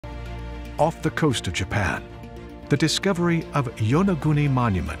off the coast of Japan. The discovery of Yonaguni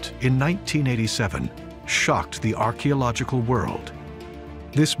Monument in 1987 shocked the archaeological world.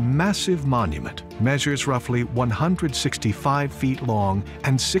 This massive monument measures roughly 165 feet long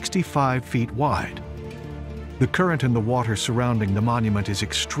and 65 feet wide. The current in the water surrounding the monument is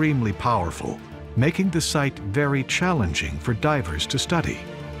extremely powerful, making the site very challenging for divers to study.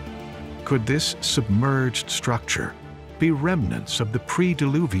 Could this submerged structure be remnants of the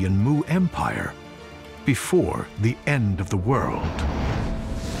pre-Diluvian Mu Empire before the end of the world?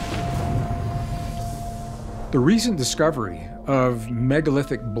 The recent discovery of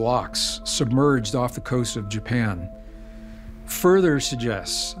megalithic blocks submerged off the coast of Japan further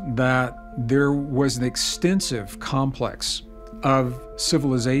suggests that there was an extensive complex of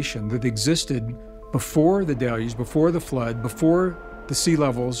civilization that existed before the deluge, before the flood, before the sea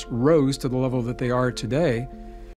levels rose to the level that they are today,